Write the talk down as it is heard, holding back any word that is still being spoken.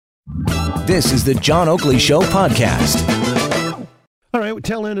This is the John Oakley Show podcast. All right,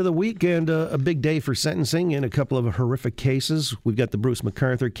 tail end of the week and a big day for sentencing in a couple of horrific cases. We've got the Bruce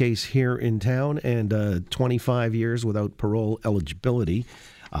McArthur case here in town and 25 years without parole eligibility.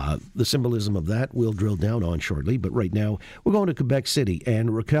 The symbolism of that we'll drill down on shortly, but right now we're going to Quebec City,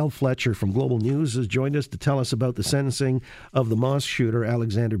 and Raquel Fletcher from Global News has joined us to tell us about the sentencing of the mosque shooter,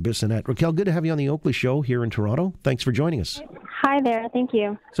 Alexandre Bissonnette. Raquel, good to have you on the Oakley Show here in Toronto. Thanks for joining us. Hi there, thank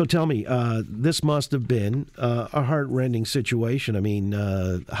you. So tell me, this must have been a heart-rending situation. I mean,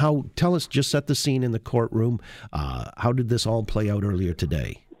 tell us, just set the scene in the courtroom. How did this all play out earlier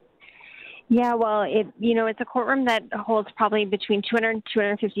today? Yeah, well, it's a courtroom that holds probably between 200 and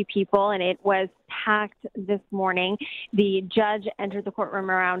 250 people, and it was packed this morning. The judge entered the courtroom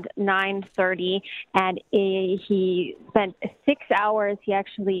around 9:30, and he spent 6 hours. He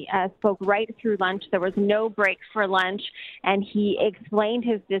actually spoke right through lunch. There was no break for lunch, and he explained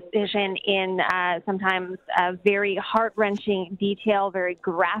his decision in sometimes very heart-wrenching detail, very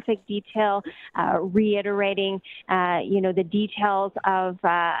graphic detail, reiterating, the details of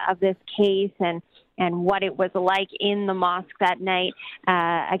this case and what it was like in the mosque that night,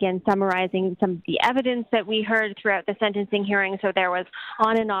 again, summarizing some of the evidence that we heard throughout the sentencing hearing. So there was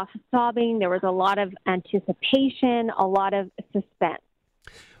on and off sobbing, there was a lot of anticipation, a lot of suspense.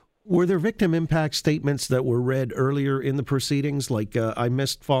 Were there victim impact statements that were read earlier in the proceedings? Like, I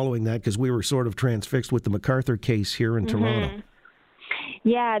missed following that because we were sort of transfixed with the McArthur case here in Toronto.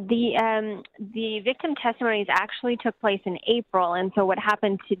 Yeah, the victim testimonies actually took place in April, and so what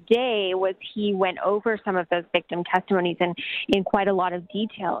happened today was he went over some of those victim testimonies in quite a lot of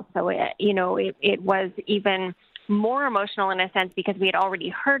detail. So, it was even more emotional in a sense because we had already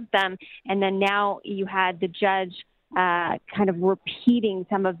heard them, and then now you had the judge kind of repeating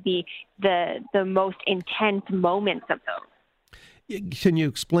some of the most intense moments of those. Can you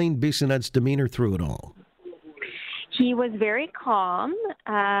explain Bissonnette's demeanor through it all? He was very calm.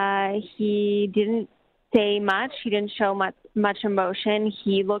 He didn't say much. He didn't show much emotion.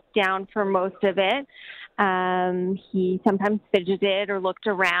 He looked down for most of it. He sometimes fidgeted or looked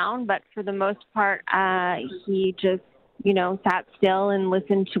around, but for the most part, he just, sat still and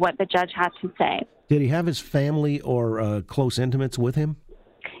listened to what the judge had to say. Did he have his family or close intimates with him?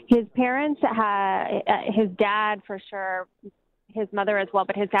 His parents, his dad for sure, his mother as well,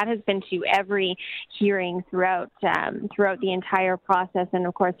 but his dad has been to every hearing throughout the entire process, and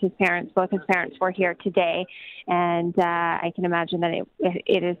of course both his parents were here today, and I can imagine that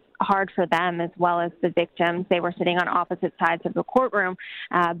it is hard for them as well as the victims. They were sitting on opposite sides of the courtroom,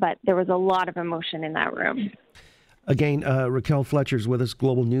 but there was a lot of emotion in that room. Again, Raquel Fletcher's with us,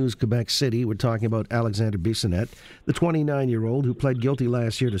 Global News, Quebec City. We're talking about Alexandre Bissonnette, the 29-year-old who pled guilty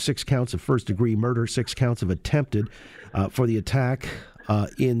last year to 6 counts of first-degree murder, 6 counts of attempted for the attack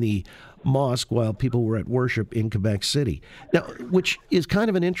in the mosque while people were at worship in Quebec City. Now, which is kind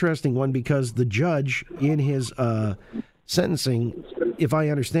of an interesting one because the judge in his sentencing, if I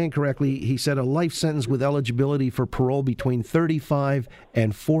understand correctly, he said a life sentence with eligibility for parole between 35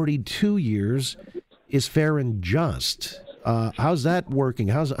 and 42 years is fair and just. How's that working?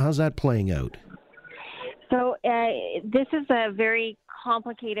 How's that playing out? So this is a very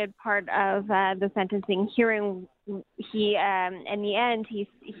complicated part of the sentencing hearing. He, in the end,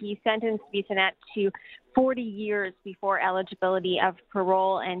 he sentenced Bissonnette to 40 years before eligibility of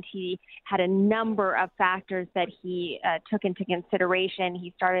parole, and he had a number of factors that he took into consideration.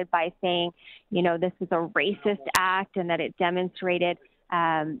 He started by saying, this was a racist act and that it demonstrated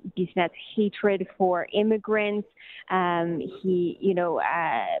Bissonnette's hatred for immigrants. He,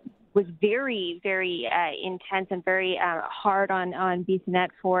 was very, very intense and very hard on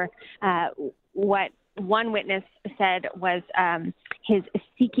Bissonnette for what one witness said was his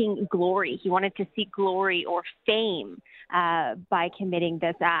seeking glory. He wanted to seek glory or fame by committing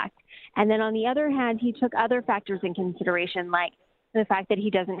this act. And then on the other hand, he took other factors in consideration, like the fact that he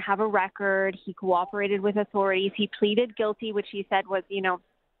doesn't have a record. He cooperated with authorities. He pleaded guilty, which he said was,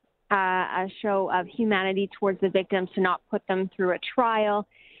 a show of humanity towards the victims to not put them through a trial.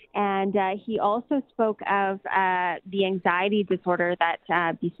 And he also spoke of the anxiety disorder that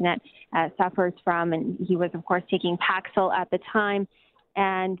Bissonnette suffers from. And he was, of course, taking Paxil at the time.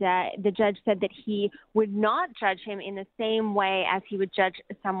 And the judge said that he would not judge him in the same way as he would judge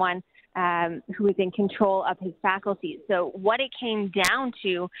someone who is in control of his faculties. So what it came down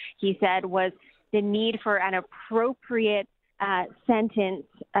to, he said, was the need for an appropriate sentence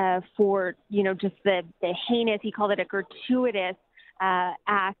for, just the heinous, he called it a gratuitous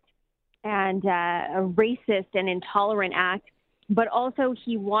act and a racist and intolerant act but also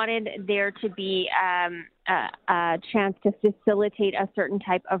he wanted there to be a chance to facilitate a certain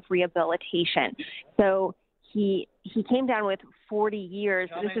type of rehabilitation. So he came down with 40 years.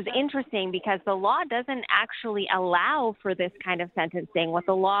 This is interesting because the law doesn't actually allow for this kind of sentencing. What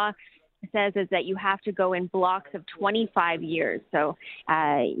the law says is that you have to go in blocks of 25 years. So,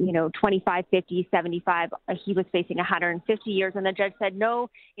 25, 50, 75. He was facing 150 years, and the judge said, no,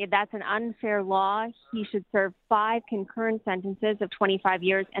 that's an unfair law. He should serve 5 concurrent sentences of 25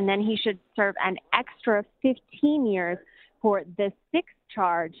 years, and then he should serve an extra 15 years for the 6th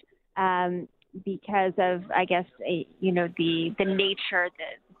charge because of, I guess, the nature,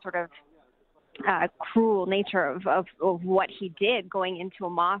 the sort of cruel nature of what he did, going into a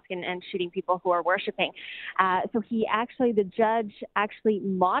mosque and shooting people who are worshiping. So the judge actually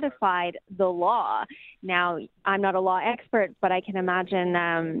modified the law. Now, I'm not a law expert, but I can imagine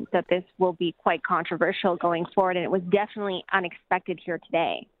that this will be quite controversial going forward, and it was definitely unexpected here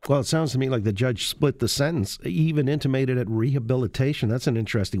today. Well, it sounds to me like the judge split the sentence, even intimated at rehabilitation. That's an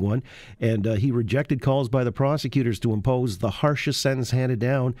interesting one. And he rejected calls by the prosecutors to impose the harshest sentence handed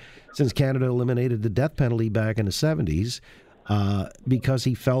down since Canada eliminated the death penalty back in the 70s. Because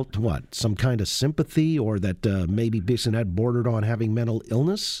he felt, some kind of sympathy, or that maybe Bissonnette bordered on having mental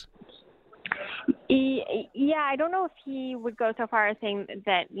illness? Yeah, I don't know if he would go so far as saying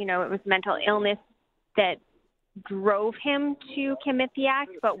that, it was mental illness that drove him to commit the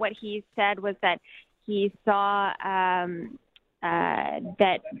act, but what he said was that he saw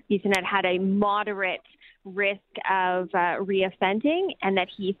that Bissonnette had a moderate risk of reoffending, and that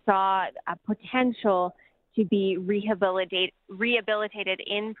he saw a potential to be rehabilitated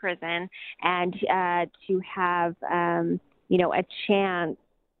in prison, and to have, a chance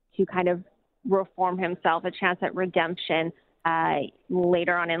to kind of reform himself, a chance at redemption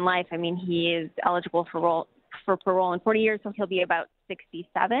later on in life. I mean, he is eligible for parole in 40 years, so he'll be about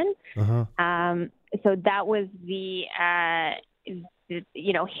 67. Uh-huh. So that was his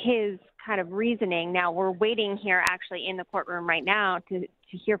kind of reasoning. Now we're waiting here actually in the courtroom right now to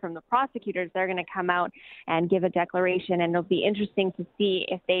hear from the prosecutors. They're going to come out and give a declaration, and it'll be interesting to see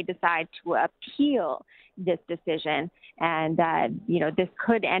if they decide to appeal this decision. And, this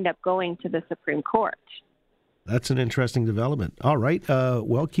could end up going to the Supreme Court. That's an interesting development. All right.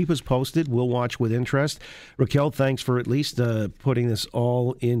 Well, keep us posted. We'll watch with interest. Raquel, thanks for at least putting this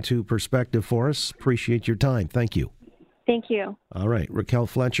all into perspective for us. Appreciate your time. Thank you. Thank you. All right. Raquel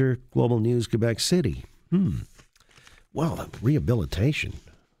Fletcher, Global News, Quebec City. Well, rehabilitation.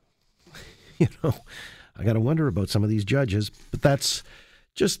 I got to wonder about some of these judges, but that's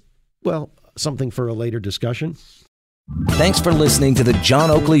just, something for a later discussion. Thanks for listening to the John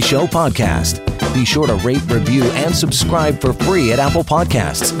Oakley Show podcast. Be sure to rate, review, and subscribe for free at Apple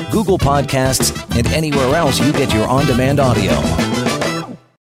Podcasts, Google Podcasts, and anywhere else you get your on-demand audio.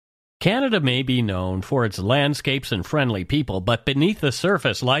 Canada may be known for its landscapes and friendly people, but beneath the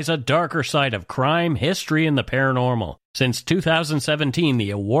surface lies a darker side of crime, history, and the paranormal. Since 2017, the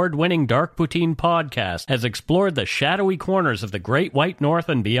award-winning Dark Poutine podcast has explored the shadowy corners of the Great White North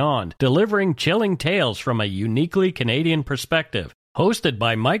and beyond, delivering chilling tales from a uniquely Canadian perspective. Hosted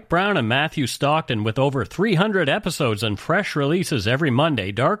by Mike Brown and Matthew Stockton, with over 300 episodes and fresh releases every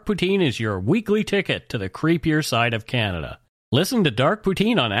Monday, Dark Poutine is your weekly ticket to the creepier side of Canada. Listen to Dark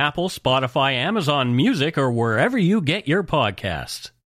Poutine on Apple, Spotify, Amazon Music, or wherever you get your podcasts.